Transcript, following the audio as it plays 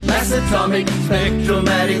mass atomic,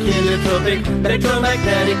 spectromatic, heliotropic,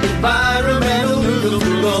 electromagnetic, environmental,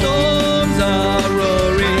 NoogaFloogal. Storms are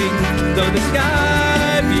roaring, though the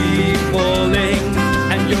sky be falling,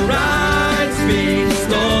 and your ride's been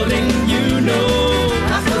stalling, you know.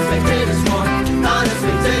 That's no spectators want, not a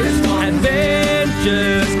spectators want.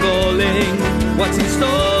 Adventure's calling, what's in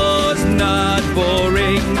store's not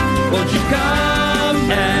boring. Won't you come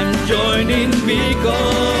and join in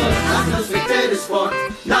because That's no spectators want,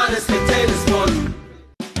 not a spectators want.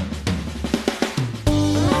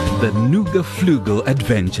 The NoogaFloogal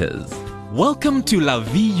Adventures. Welcome to La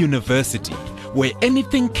Vie University, where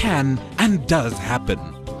anything can and does happen.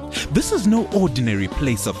 This is no ordinary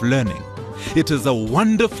place of learning. It is a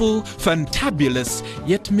wonderful, fantabulous,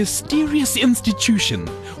 yet mysterious institution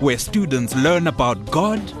where students learn about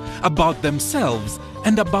God, about themselves,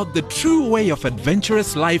 and about the true way of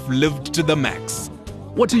adventurous life lived to the max.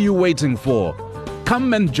 What are you waiting for?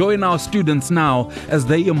 Come and join our students now as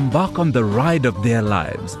they embark on the ride of their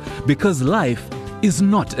lives, because life is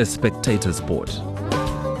not a spectator sport.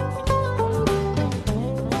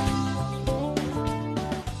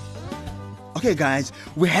 Okay, guys,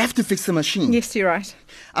 we have to fix the machine. Yes, you're right.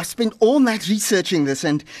 I've spent all night researching this,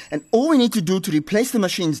 and all we need to do to replace the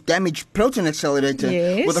machine's damaged proton accelerator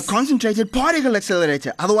with a concentrated particle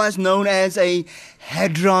accelerator, otherwise known as a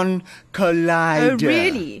hadron collider. Oh,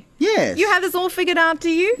 really? Yes. You have this all figured out,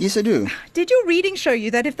 do you? Yes, I do. Did your reading show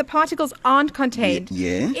you that if the particles aren't contained,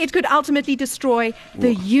 it could ultimately destroy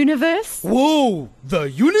the universe? Whoa, the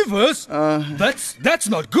universe? That's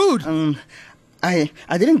not good. I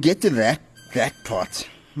didn't get to that part.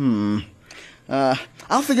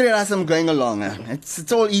 I'll figure it out as I'm going along.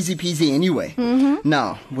 It's all easy peasy anyway.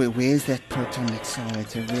 Now, where's that proton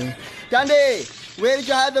accelerator? Gandhi, where did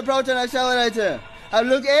you hide the proton accelerator? I've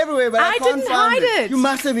looked everywhere, but I can't didn't find hide it. You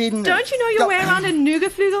must have hidden it. Don't you know your way around a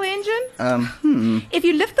NoogaFloogal engine? If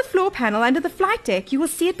you lift the floor panel under the flight deck, you will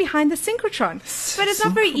see it behind the synchrotron. But it's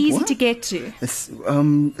not very easy to get to.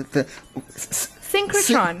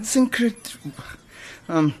 Synchrotron.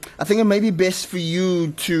 I think it may be best for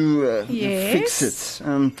you to fix it.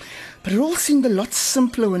 But it all seemed a lot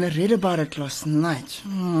simpler when I read about it last night.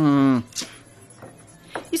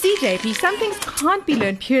 You see, JP, some things can't be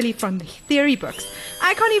learned purely from the theory books.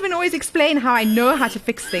 I can't even always explain how I know how to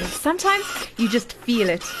fix things. Sometimes you just feel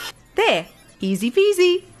it. There, easy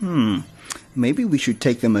peasy. Maybe we should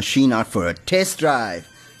take the machine out for a test drive.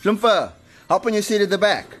 Schlumpfer, hop on your seat at the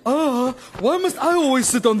back. Why must I always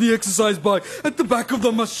sit on the exercise bike at the back of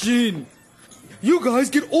the machine? You guys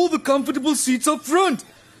get all the comfortable seats up front.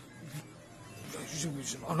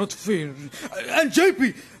 Not fair. And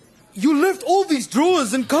JP, you left all these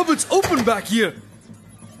drawers and cupboards open back here.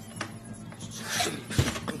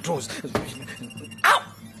 Drawers.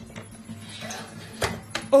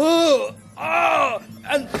 Ow!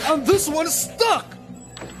 And this one is stuck.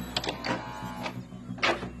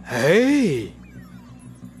 Hey!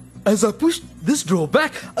 As I pushed this drawer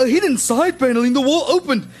back, a hidden side panel in the wall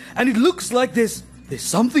opened, and it looks like there's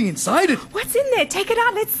something inside it. What's in there? Take it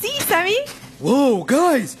out. Let's see, Sammy. Whoa,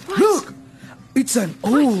 guys! Look! It's an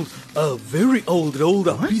a very old rolled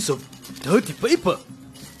up piece of dirty paper.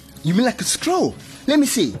 You mean like a scroll? Let me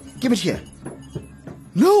see. Give it here.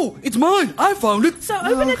 No, it's mine. I found it. So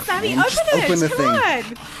open it, Sammy. Open it. Open the Come on.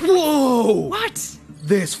 Whoa! What?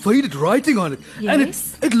 There's faded writing on it.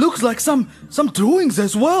 Yes? And it looks like some drawings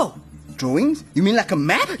as well. Drawings? You mean like a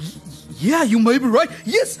map? Yeah, you may be right.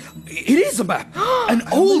 Yes, it is a map. An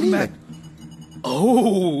old map.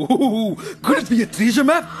 Oh, could it be a treasure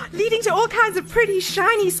map? Leading to all kinds of pretty,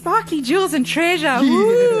 shiny, sparkly jewels and treasure.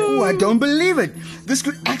 Oh, I don't believe it. This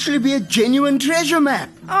could actually be a genuine treasure map.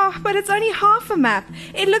 Oh, but it's only half a map.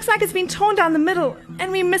 It looks like it's been torn down the middle,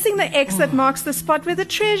 and we're missing the X that marks the spot where the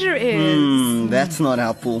treasure is. That's not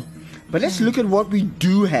helpful. But let's look at what we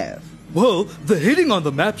do have. Well, the heading on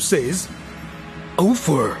the map says,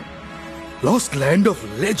 Ophir, lost land of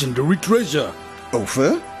legendary treasure.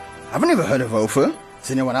 Ophir? I've never heard of Ophir.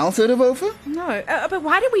 Has anyone else heard of Ophir? No, but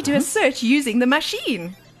why don't we do a search using the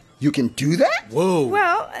machine? You can do that? Whoa.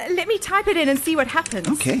 Well, let me type it in and see what happens.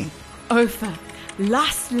 Okay. Ophir,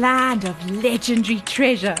 lost land of legendary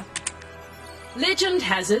treasure. Legend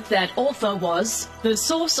has it that Ophir was the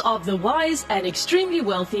source of the wise and extremely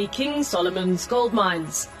wealthy King Solomon's gold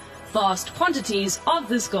mines. Vast quantities of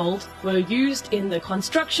this gold were used in the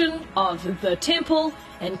construction of the temple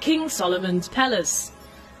and King Solomon's palace.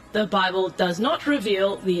 The Bible does not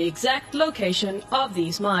reveal the exact location of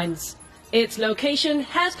these mines. Its location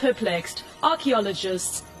has perplexed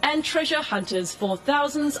archaeologists and treasure hunters for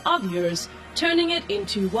thousands of years, turning it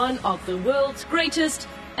into one of the world's greatest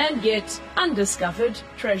and yet undiscovered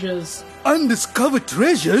treasures. Undiscovered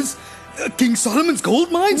treasures? King Solomon's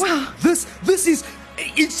gold mines? Wow. This is...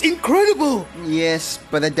 It's incredible! Yes,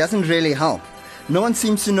 but that doesn't really help. No one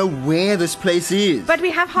seems to know where this place is. But we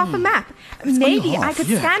have half a map. Maybe I half, could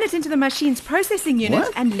yeah. scan it into the machine's processing unit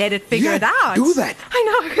What? and let it figure Yeah, it out. do that. I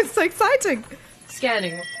know, it's so exciting.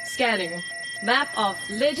 Scanning. Map of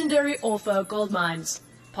legendary Orpha gold mines.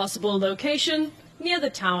 Possible location near the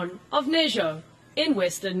town of Nejo in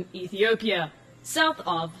western Ethiopia, south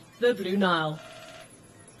of the Blue Nile.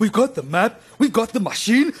 We've got the map, we've got the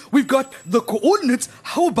machine, we've got the coordinates.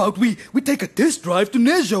 How about we take a test drive to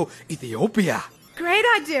Nejo, Ethiopia? Great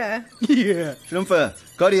idea. Yeah. Schlumpfer,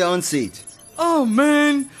 go to your own seat. Oh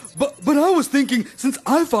man, but I was thinking since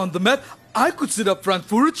I found the map, I could sit up front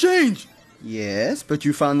for a change. Yes, but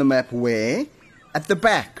you found the map where? At the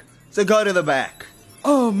back. So go to the back.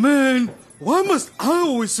 Oh man, why must I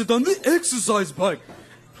always sit on the exercise bike?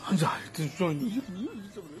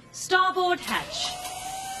 Starboard hatch.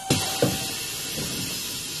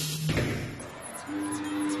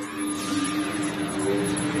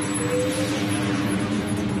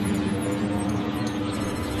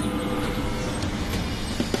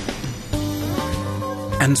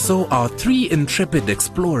 And so our three intrepid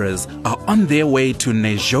explorers are on their way to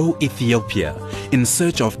Nejo, Ethiopia, in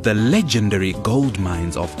search of the legendary gold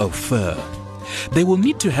mines of Ophir. They will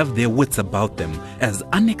need to have their wits about them, as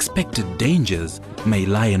unexpected dangers may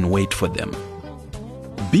lie in wait for them.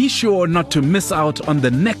 Be sure not to miss out on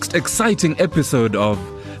the next exciting episode of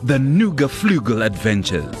the NoogaFloogal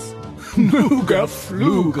Adventures.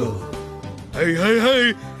 NoogaFloogal.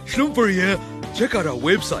 Hey, Schlumpfer here. Check out our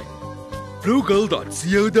website,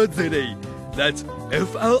 floogal.co.za. That's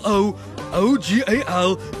FLOOGAL.co.za.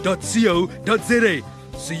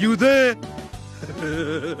 See you there.